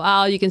still go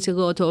out, you can still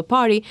go to a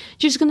party.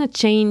 You're just going to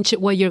change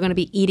what you're going to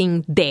be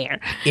eating there.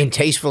 In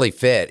Tastefully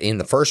Fit, in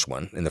the first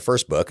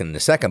book, and in the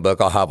second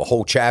book, I'll have a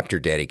whole chapter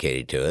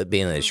dedicated to it,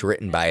 being that it's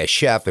written by a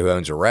chef who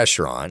owns a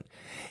restaurant,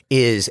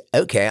 is,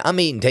 okay, I'm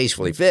eating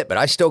Tastefully Fit, but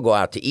I still go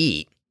out to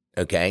eat.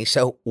 Okay,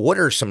 so what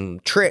are some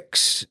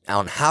tricks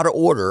on how to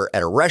order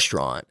at a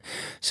restaurant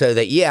so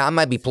that, I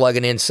might be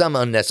plugging in some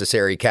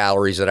unnecessary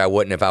calories that I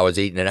wouldn't if I was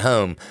eating at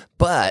home,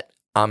 but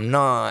I'm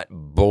not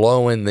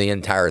blowing the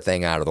entire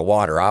thing out of the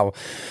water. And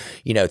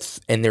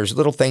there's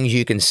little things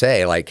you can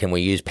say, like, can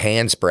we use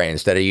pan spray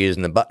instead of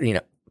using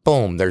the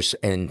boom,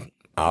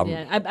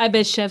 I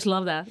bet chefs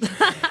love that.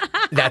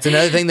 That's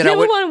another thing that I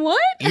would. Want what?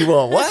 You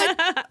want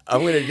what? I'm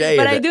going to tell you.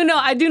 But I do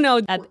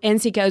know at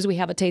NCCOs we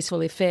have a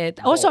Tastefully Fit.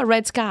 Also at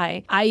Red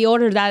Sky. I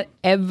order that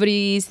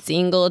every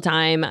single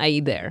time I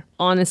eat there.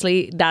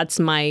 Honestly, that's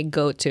my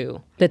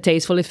go-to. the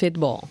Tastefully Fit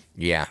bowl.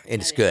 Yeah,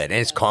 it's good. And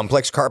it's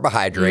complex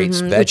carbohydrates,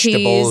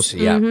 vegetables.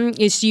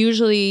 It's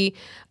usually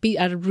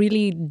a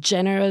really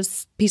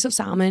generous piece of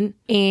salmon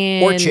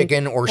and Or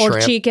chicken or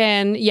shrimp.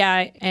 chicken,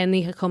 yeah. And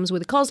it comes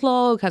with the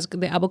coleslaw, it has the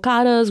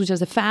avocados, which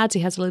has the fats. It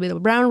has a little bit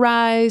of brown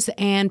rice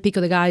and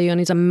pico de gallo, and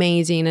it's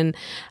amazing. And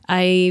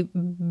I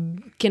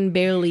can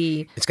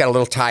barely... It's got a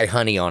little Thai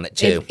honey on it,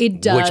 too.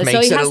 It does. Which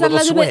makes so it has a little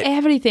bit sweet.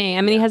 everything.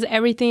 I mean, it has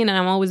everything, and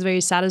I'm always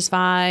very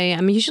satisfied.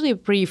 I'm usually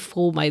pretty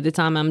full by the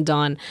time I'm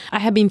done. I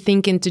have been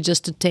thinking to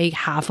take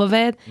half of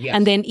it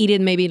and then eat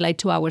it maybe like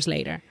 2 hours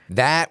later.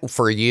 That,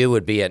 for you,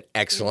 would be an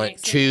excellent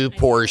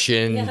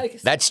 2-portion.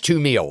 That's 2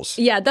 meals.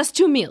 Yeah, that's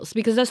 2 meals,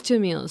 because that's 2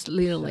 meals,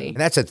 literally. And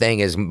that's the thing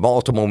is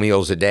multiple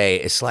meals a day.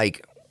 It's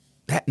like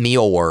that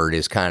meal word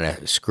is kind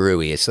of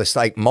screwy. It's just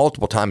like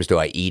multiple times do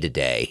I eat a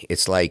day.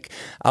 It's like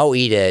I'll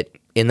eat it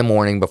in the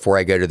morning before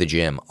I go to the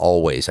gym,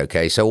 always,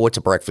 okay? So what's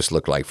a breakfast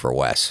look like for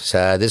Wes?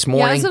 So this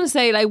morning... Yeah, I was going to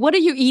say, like, what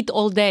do you eat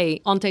all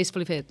day on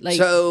Tastefully Fit? Like,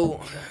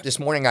 so this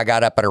morning I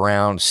got up at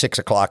around 6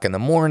 o'clock in the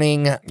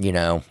morning,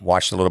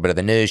 watched a little bit of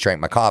the news,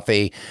 drank my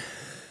coffee,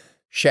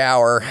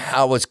 shower.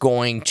 I was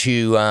going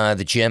to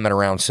the gym at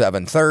around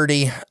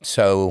 7:30,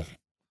 so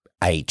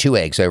I ate 2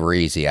 eggs over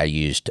easy. I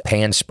used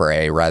pan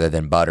spray rather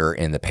than butter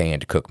in the pan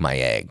to cook my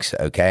eggs,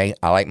 okay?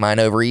 I like mine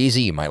over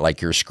easy. You might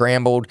like yours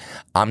scrambled.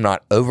 I'm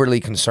not overly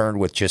concerned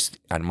with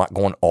I'm not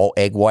going all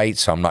egg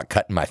whites, so I'm not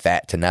cutting my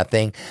fat to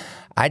nothing.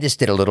 I just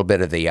did a little bit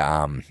of the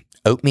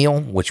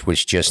oatmeal, which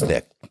was just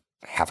the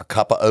half a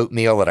cup of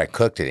oatmeal that I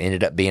cooked. It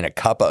ended up being a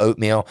cup of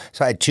oatmeal.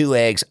 So I had 2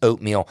 eggs,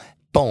 oatmeal,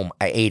 boom,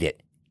 I ate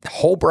it. The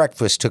whole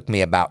breakfast took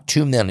me about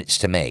 2 minutes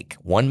to make.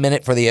 1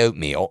 minute for the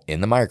oatmeal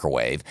in the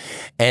microwave,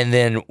 and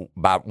then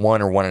about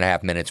 1 or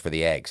 1.5 minutes for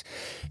the eggs.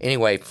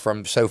 Anyway,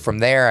 from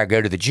there, I go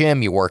to the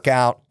gym, you work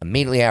out.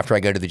 Immediately after I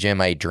go to the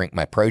gym, I drink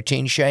my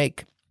protein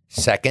shake.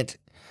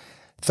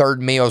 Third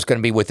meal is going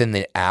to be within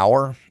the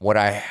hour. What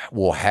I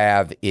will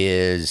have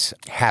is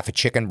half a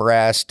chicken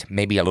breast,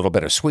 maybe a little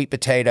bit of sweet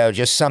potato,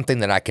 just something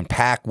that I can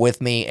pack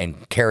with me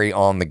and carry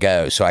on the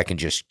go so I can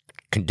just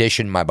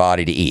condition my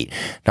body to eat.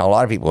 Now, a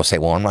lot of people will say,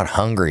 well, I'm not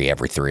hungry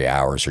every 3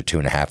 hours or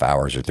 2.5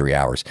 hours or 3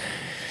 hours.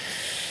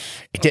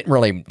 It doesn't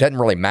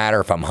really matter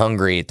if I'm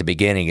hungry at the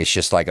beginning. It's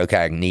just like,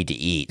 okay, I need to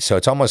eat. So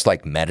it's almost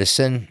like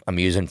medicine. I'm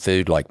using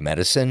food like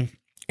medicine.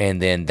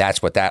 And then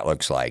that's what that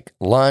looks like.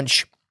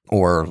 Lunch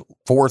or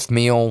fourth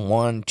meal,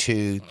 1,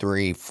 2,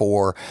 3,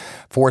 4.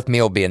 Fourth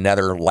meal would be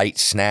another light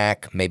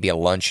snack. Maybe a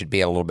lunch should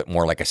be a little bit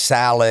more like a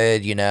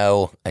salad,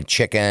 a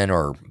chicken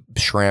or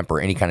shrimp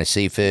or any kind of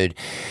seafood.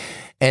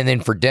 And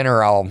then for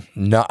dinner, I'll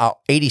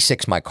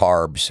 86 my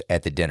carbs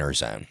at the dinner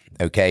zone.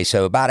 Okay,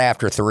 so about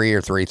after 3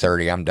 or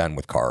 3:30, I'm done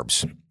with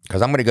carbs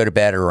because I'm going to go to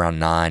bed at around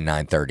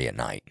 9:30 at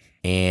night.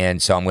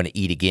 And so I'm going to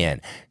eat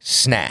again.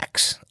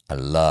 Snacks. I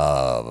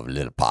love a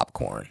little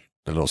popcorn.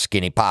 The little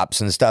skinny pops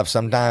and stuff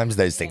sometimes.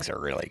 Those things are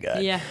really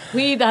good. Yeah,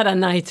 we eat that at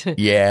night.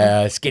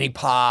 Yeah, skinny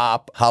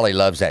pop. Holly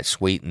loves that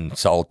sweet and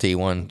salty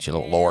one.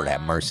 Lord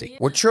have mercy.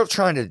 We're still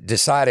trying to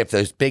decide if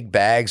those big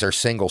bags are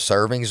single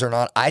servings or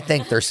not. I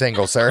think they're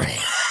single serving.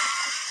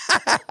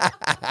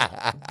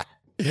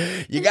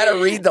 You got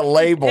to read the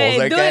labels,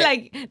 hey,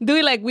 okay? Do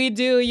it like we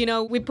do.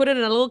 We put it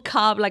in a little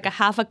cup, like a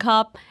half a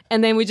cup,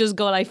 and then we just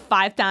go like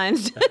 5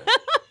 times.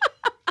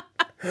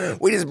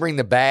 We just bring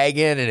the bag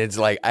in, and it's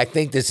like, I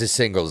think this is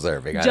single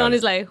serving. John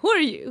is like, who are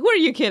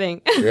you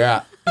kidding?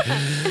 Yeah.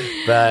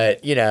 But,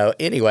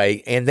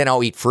 anyway, and then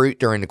I'll eat fruit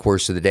during the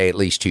course of the day at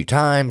least 2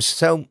 times.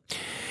 So,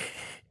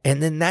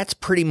 and then that's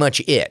pretty much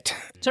it.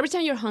 So every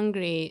time you're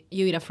hungry,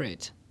 you eat a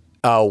fruit.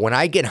 Oh, when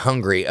I get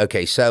hungry,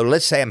 okay, so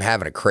let's say I'm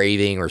having a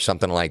craving or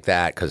something like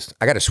that, because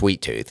I got a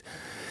sweet tooth.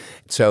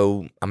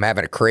 So I'm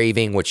having a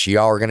craving, which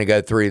y'all are going to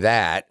go through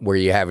that, where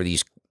you have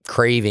these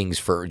cravings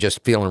for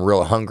just feeling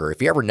real hungry.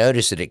 If you ever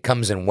notice it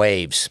comes in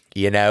waves.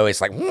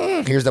 It's like,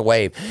 here's the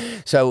wave.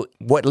 So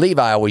what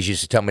Levi always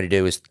used to tell me to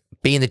do is,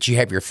 being that you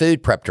have your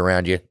food prepped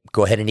around you,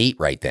 go ahead and eat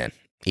right then.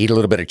 Eat a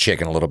little bit of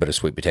chicken, a little bit of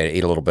sweet potato,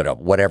 eat a little bit of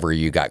whatever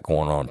you got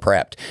going on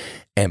prepped.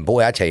 And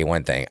boy, I tell you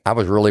one thing, I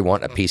was really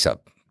wanting a piece of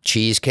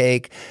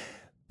cheesecake,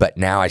 but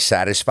now I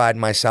satisfied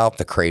myself,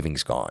 the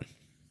craving's gone.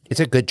 It's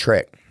a good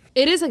trick.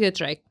 It is a good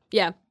trick.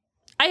 Yeah,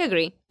 I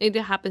agree. It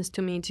happens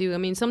to me too. I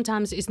mean,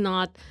 sometimes it's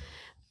not...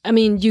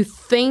 you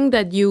think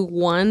that you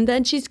want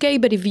that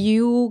cheesecake, but if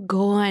you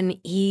go and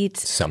eat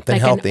something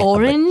like healthy, an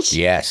orange,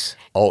 yes,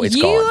 it's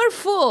you gone. are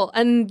full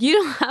and you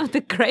don't have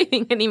the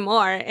craving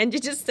anymore, and you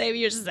just save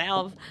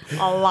yourself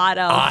a lot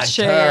of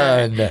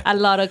sugar, a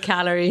lot of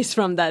calories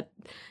from that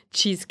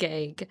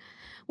cheesecake.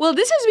 Well,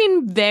 this has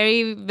been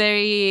very,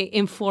 very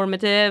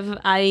informative.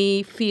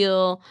 I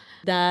feel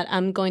that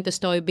I'm going to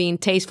start being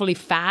tastefully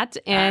fat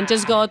and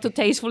just go to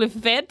Tastefully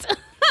Fit.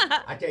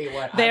 I tell you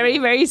what. Very,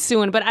 very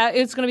soon. But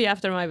it's going to be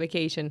after my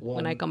vacation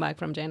when I come back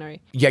from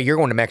January. Yeah, you're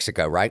going to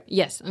Mexico, right?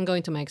 Yes, I'm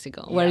going to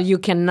Mexico, where you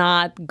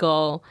cannot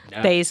go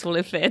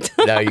Tastefully Fit.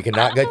 No, you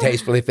cannot go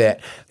Tastefully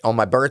Fit. On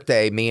my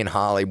birthday, me and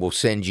Holly will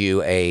send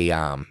you a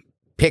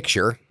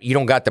picture. You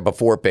don't got the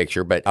before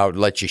picture, but I'll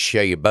let you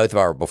show you both of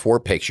our before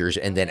pictures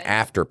and then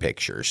after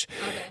pictures,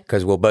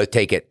 because we'll both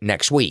take it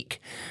next week,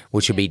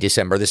 which will be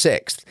December the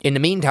 6th. In the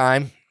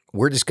meantime,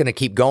 we're just going to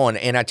keep going.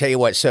 And I tell you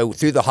what, so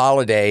through the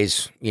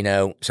holidays,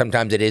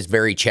 sometimes it is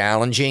very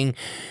challenging.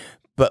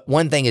 But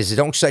one thing is,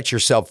 don't set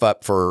yourself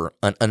up for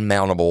an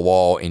unmountable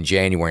wall in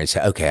January and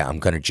say, okay, I'm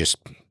going to just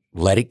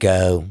let it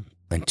go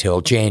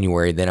until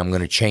January, then I'm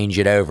going to change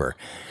it over.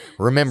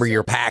 Remember,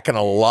 you're packing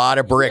a lot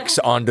of bricks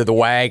onto the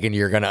wagon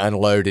you're going to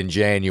unload in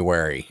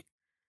January.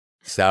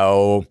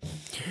 So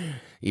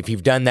if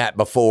you've done that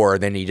before,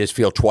 then you just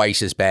feel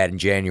twice as bad in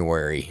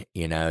January,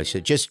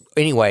 So just,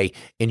 anyway,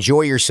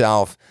 enjoy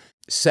yourself,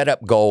 set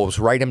up goals,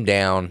 write them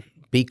down,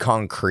 be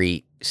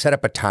concrete, set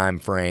up a time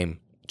frame,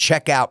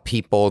 check out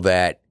people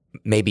that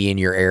maybe in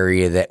your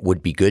area that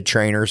would be good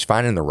trainers.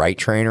 Finding the right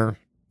trainer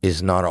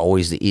is not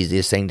always the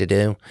easiest thing to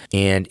do,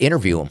 and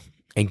interview them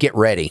and get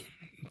ready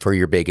for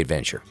your big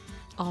adventure.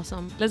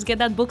 Awesome. Let's get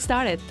that book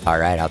started. All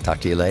right. I'll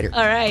talk to you later.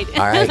 All right.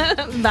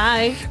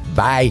 Bye.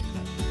 Bye.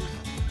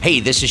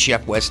 Hey, this is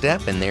Chef Wes,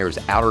 and there's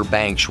Outer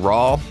Banks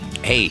Raw.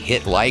 Hey,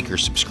 hit like or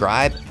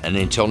subscribe. And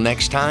until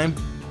next time,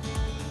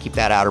 keep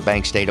that Outer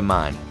Banks state of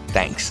mind.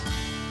 Thanks.